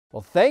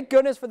Well, thank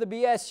goodness for the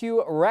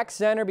BSU Rec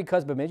Center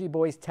because Bemidji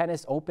boys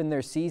tennis opened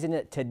their season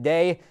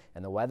today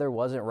and the weather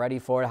wasn't ready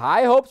for it.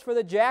 High hopes for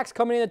the Jacks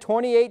coming into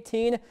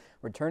 2018,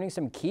 returning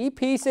some key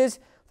pieces.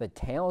 The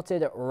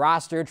talented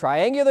roster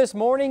triangular this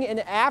morning and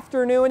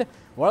afternoon.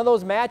 One of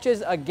those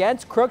matches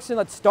against Crookston.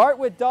 Let's start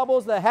with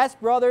doubles. The Hess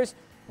brothers,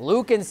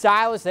 Luke and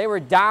Silas, they were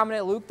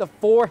dominant. Luke, the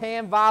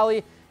forehand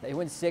volley. They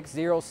win 6-0,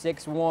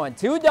 6-1.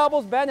 Two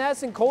doubles, Ben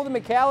Hess and Colton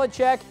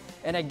Michalacek.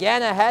 And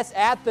again, a Hess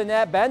at the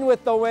net. Ben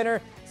with the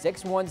winner.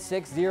 6-1,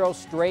 6-0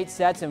 straight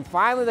sets. And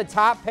finally, the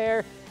top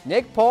pair,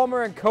 Nick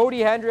Palmer and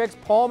Cody Hendricks.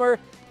 Palmer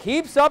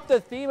keeps up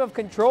the theme of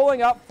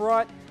controlling up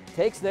front,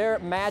 takes their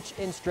match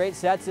in straight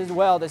sets as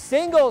well. The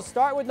singles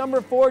start with number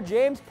 4,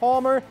 James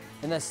Palmer,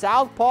 and the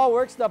southpaw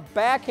works the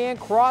backhand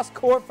cross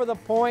court for the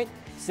point.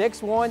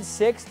 6-1,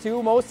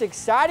 6-2. Most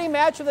exciting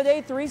match of the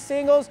day, 3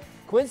 singles.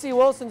 Quincy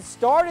Wilson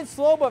started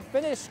slow but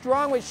finished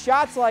strong with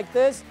shots like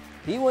this.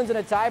 He wins in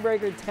a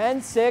tiebreaker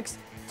 10-6.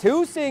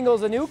 2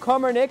 singles, a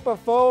newcomer Nick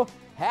Buffo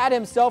had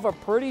himself a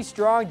pretty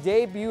strong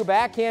debut.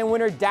 Backhand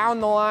winner down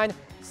the line,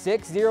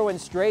 6-0 in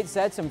straight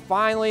sets. And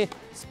finally,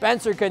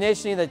 Spencer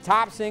Konishny, the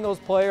top singles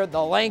player,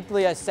 the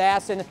lengthy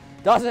assassin,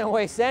 doesn't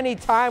waste any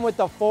time with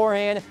the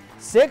forehand.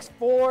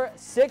 6-4,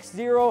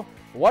 6-0.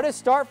 What a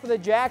start for the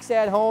Jacks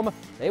at home.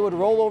 They would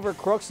roll over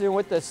Crookston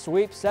with the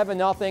sweep,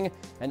 7-0.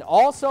 And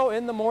also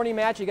in the morning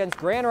match against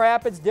Grand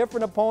Rapids,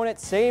 different opponent,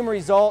 same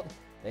result.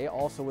 They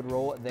also would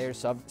roll their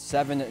sub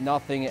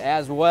 7-0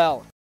 as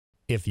well.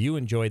 If you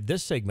enjoyed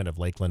this segment of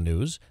Lakeland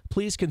News,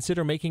 please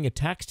consider making a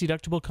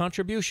tax-deductible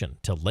contribution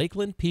to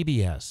Lakeland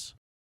PBS.